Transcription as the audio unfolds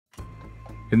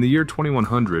In the year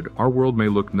 2100, our world may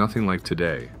look nothing like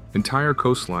today. Entire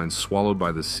coastlines swallowed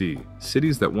by the sea,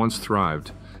 cities that once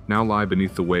thrived, now lie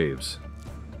beneath the waves.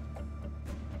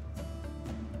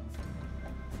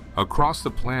 Across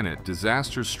the planet,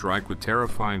 disasters strike with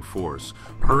terrifying force.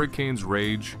 Hurricanes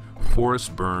rage, forests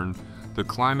burn. The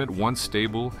climate, once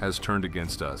stable, has turned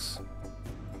against us.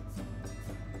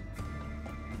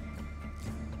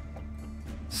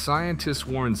 Scientists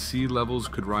warn sea levels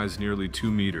could rise nearly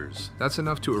 2 meters. That's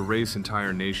enough to erase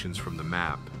entire nations from the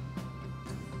map.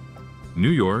 New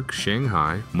York,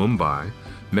 Shanghai, Mumbai,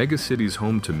 megacities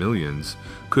home to millions,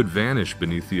 could vanish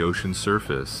beneath the ocean's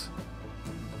surface.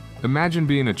 Imagine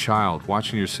being a child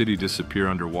watching your city disappear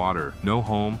underwater. No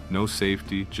home, no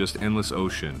safety, just endless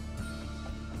ocean.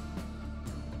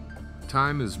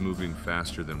 Time is moving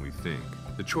faster than we think.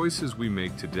 The choices we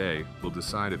make today will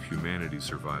decide if humanity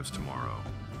survives tomorrow.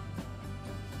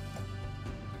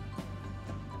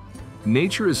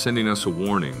 Nature is sending us a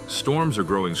warning. Storms are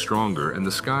growing stronger and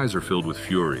the skies are filled with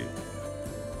fury.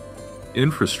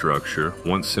 Infrastructure,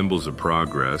 once symbols of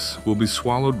progress, will be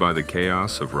swallowed by the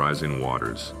chaos of rising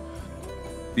waters.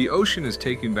 The ocean is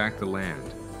taking back the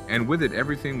land, and with it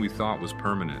everything we thought was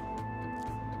permanent.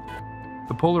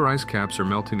 The polar ice caps are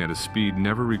melting at a speed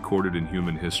never recorded in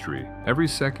human history. Every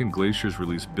second, glaciers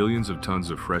release billions of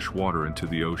tons of fresh water into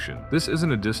the ocean. This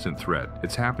isn't a distant threat,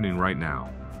 it's happening right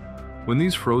now. When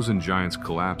these frozen giants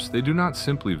collapse, they do not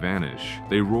simply vanish.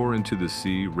 They roar into the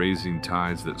sea, raising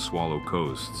tides that swallow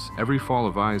coasts. Every fall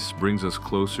of ice brings us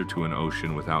closer to an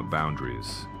ocean without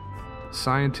boundaries.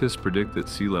 Scientists predict that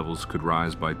sea levels could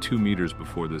rise by 2 meters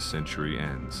before this century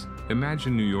ends.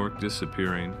 Imagine New York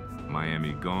disappearing,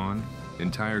 Miami gone,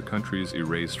 entire countries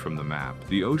erased from the map.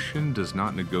 The ocean does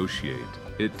not negotiate,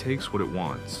 it takes what it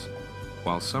wants.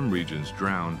 While some regions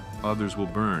drown, others will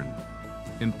burn.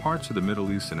 In parts of the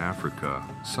Middle East and Africa,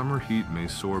 summer heat may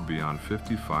soar beyond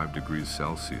 55 degrees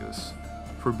Celsius.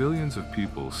 For billions of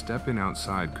people, stepping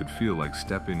outside could feel like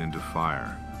stepping into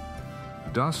fire.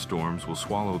 Dust storms will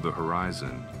swallow the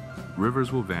horizon.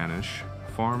 Rivers will vanish.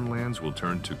 Farmlands will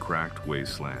turn to cracked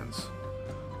wastelands.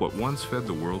 What once fed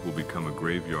the world will become a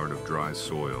graveyard of dry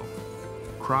soil.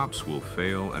 Crops will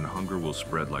fail and hunger will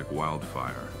spread like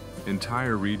wildfire.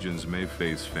 Entire regions may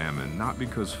face famine, not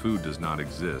because food does not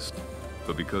exist,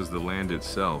 but because the land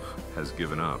itself has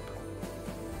given up.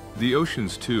 The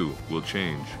oceans, too, will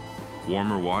change.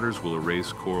 Warmer waters will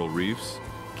erase coral reefs,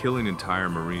 killing entire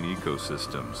marine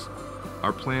ecosystems.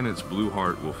 Our planet's blue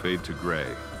heart will fade to gray.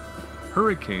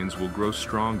 Hurricanes will grow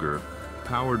stronger,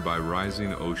 powered by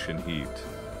rising ocean heat.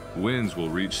 Winds will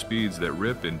reach speeds that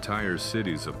rip entire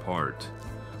cities apart.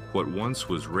 What once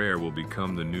was rare will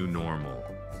become the new normal.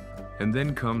 And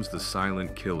then comes the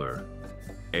silent killer,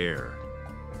 air.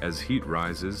 As heat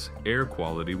rises, air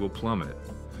quality will plummet.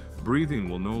 Breathing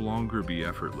will no longer be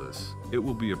effortless. It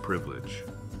will be a privilege.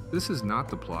 This is not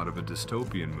the plot of a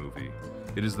dystopian movie.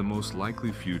 It is the most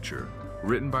likely future,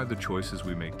 written by the choices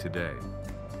we make today.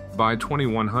 By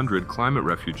 2100, climate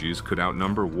refugees could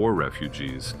outnumber war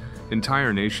refugees.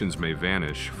 Entire nations may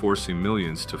vanish, forcing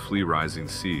millions to flee rising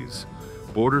seas.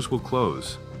 Borders will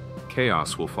close.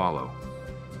 Chaos will follow.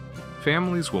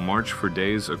 Families will march for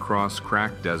days across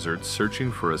cracked deserts,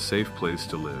 searching for a safe place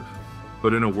to live.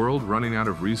 But in a world running out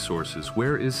of resources,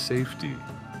 where is safety?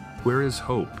 Where is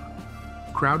hope?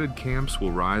 Crowded camps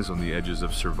will rise on the edges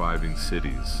of surviving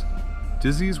cities.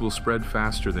 Disease will spread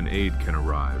faster than aid can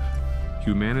arrive.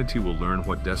 Humanity will learn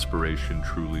what desperation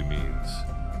truly means.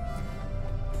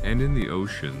 And in the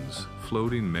oceans,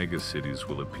 floating megacities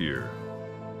will appear.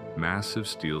 Massive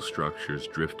steel structures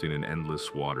drifting in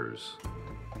endless waters.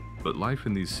 But life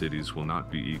in these cities will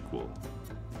not be equal.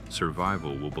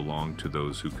 Survival will belong to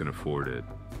those who can afford it.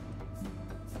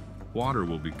 Water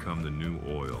will become the new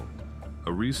oil,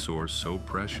 a resource so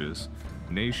precious,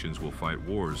 nations will fight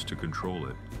wars to control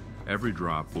it. Every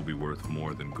drop will be worth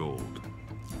more than gold.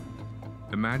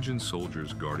 Imagine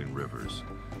soldiers guarding rivers.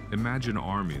 Imagine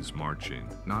armies marching,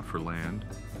 not for land,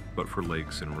 but for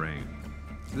lakes and rain.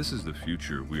 This is the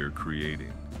future we are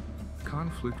creating.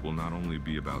 Conflict will not only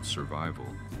be about survival,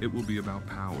 it will be about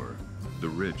power. The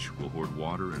rich will hoard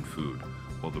water and food,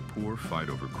 while the poor fight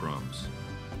over crumbs.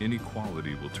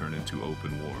 Inequality will turn into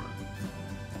open war.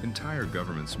 Entire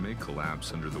governments may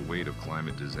collapse under the weight of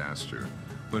climate disaster.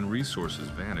 When resources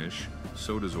vanish,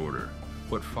 so does order.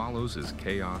 What follows is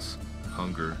chaos,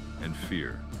 hunger, and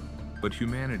fear. But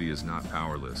humanity is not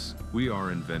powerless. We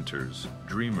are inventors,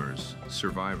 dreamers,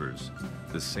 survivors.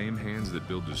 The same hands that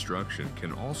build destruction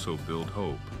can also build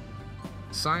hope.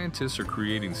 Scientists are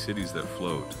creating cities that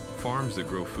float, farms that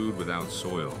grow food without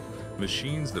soil,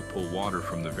 machines that pull water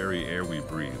from the very air we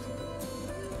breathe.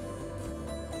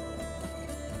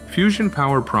 Fusion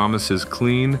power promises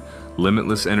clean,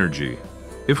 limitless energy.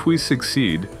 If we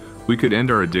succeed, we could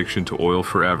end our addiction to oil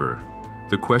forever.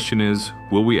 The question is,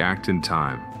 will we act in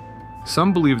time?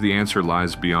 Some believe the answer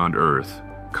lies beyond Earth,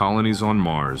 colonies on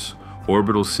Mars,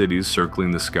 orbital cities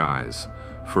circling the skies.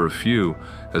 For a few,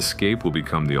 escape will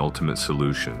become the ultimate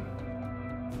solution.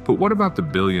 But what about the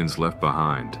billions left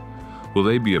behind? Will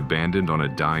they be abandoned on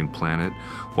a dying planet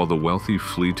while the wealthy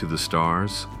flee to the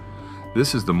stars?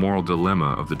 This is the moral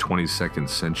dilemma of the 22nd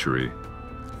century.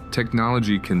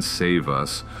 Technology can save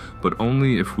us, but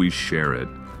only if we share it.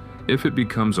 If it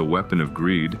becomes a weapon of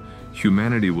greed,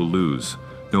 humanity will lose,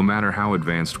 no matter how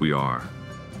advanced we are.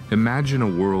 Imagine a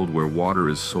world where water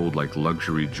is sold like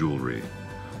luxury jewelry,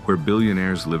 where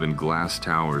billionaires live in glass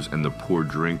towers and the poor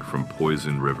drink from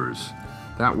poisoned rivers.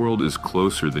 That world is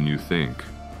closer than you think.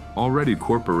 Already,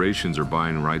 corporations are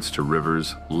buying rights to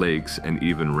rivers, lakes, and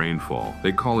even rainfall.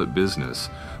 They call it business,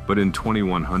 but in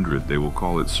 2100 they will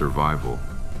call it survival.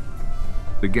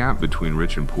 The gap between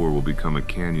rich and poor will become a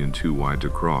canyon too wide to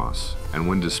cross, and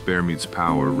when despair meets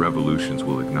power, revolutions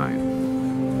will ignite.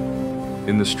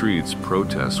 In the streets,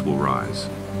 protests will rise,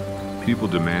 people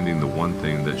demanding the one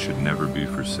thing that should never be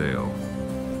for sale: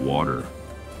 water.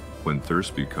 When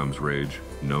thirst becomes rage,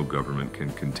 no government can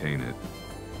contain it.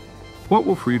 What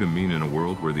will freedom mean in a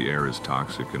world where the air is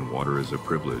toxic and water is a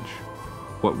privilege?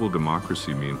 What will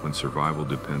democracy mean when survival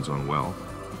depends on wealth?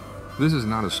 This is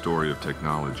not a story of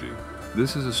technology.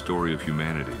 This is a story of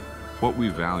humanity, what we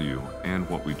value and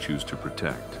what we choose to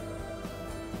protect.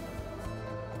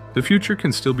 The future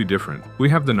can still be different. We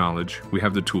have the knowledge, we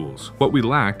have the tools. What we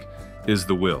lack is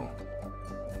the will.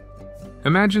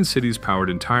 Imagine cities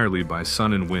powered entirely by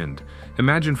sun and wind.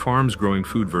 Imagine farms growing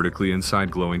food vertically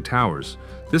inside glowing towers.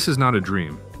 This is not a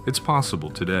dream. It's possible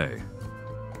today.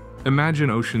 Imagine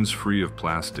oceans free of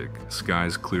plastic,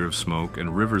 skies clear of smoke,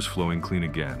 and rivers flowing clean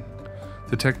again.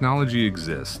 The technology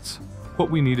exists.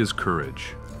 What we need is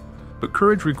courage. But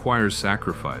courage requires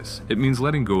sacrifice. It means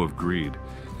letting go of greed.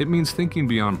 It means thinking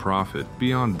beyond profit,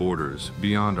 beyond borders,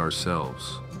 beyond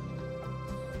ourselves.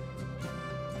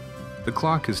 The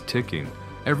clock is ticking.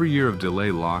 Every year of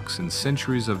delay locks in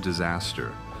centuries of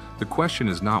disaster. The question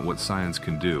is not what science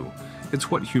can do, it's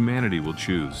what humanity will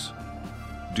choose.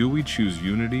 Do we choose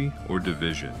unity or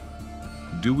division?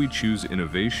 Do we choose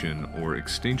innovation or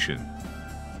extinction?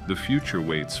 The future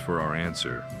waits for our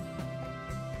answer.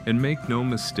 And make no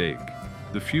mistake,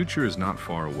 the future is not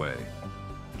far away.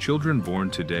 Children born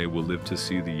today will live to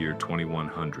see the year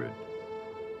 2100.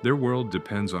 Their world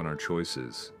depends on our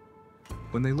choices.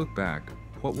 When they look back,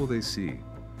 what will they see?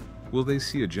 Will they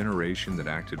see a generation that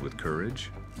acted with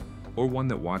courage, or one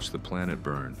that watched the planet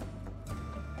burn?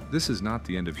 This is not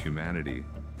the end of humanity,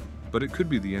 but it could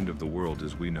be the end of the world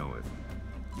as we know it.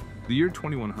 The year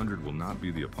 2100 will not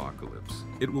be the apocalypse.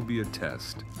 It will be a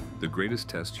test, the greatest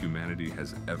test humanity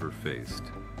has ever faced.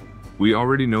 We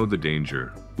already know the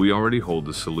danger. We already hold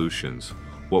the solutions.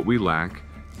 What we lack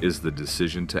is the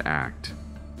decision to act.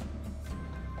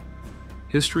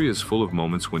 History is full of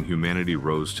moments when humanity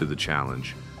rose to the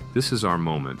challenge. This is our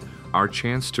moment, our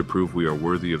chance to prove we are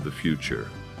worthy of the future.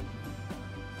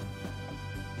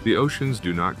 The oceans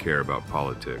do not care about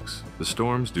politics. The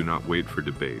storms do not wait for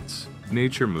debates.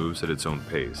 Nature moves at its own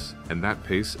pace, and that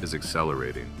pace is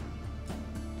accelerating.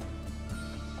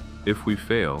 If we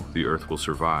fail, the Earth will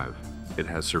survive. It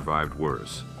has survived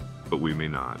worse, but we may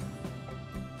not.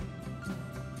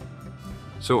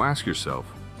 So ask yourself,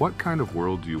 what kind of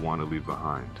world do you want to leave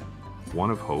behind?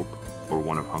 One of hope or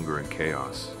one of hunger and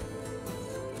chaos?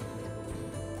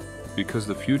 Because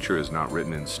the future is not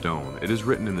written in stone, it is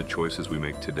written in the choices we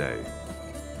make today.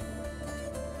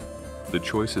 The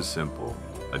choice is simple: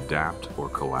 adapt or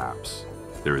collapse.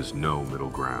 There is no middle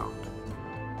ground.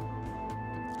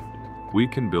 We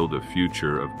can build a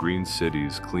future of green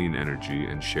cities, clean energy,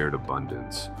 and shared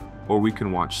abundance, or we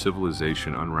can watch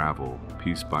civilization unravel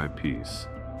piece by piece.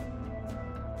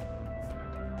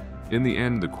 In the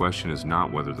end, the question is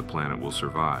not whether the planet will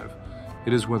survive,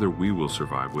 it is whether we will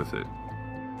survive with it.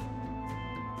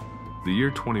 The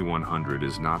year 2100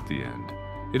 is not the end.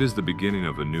 It is the beginning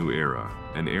of a new era,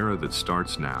 an era that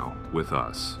starts now with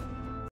us.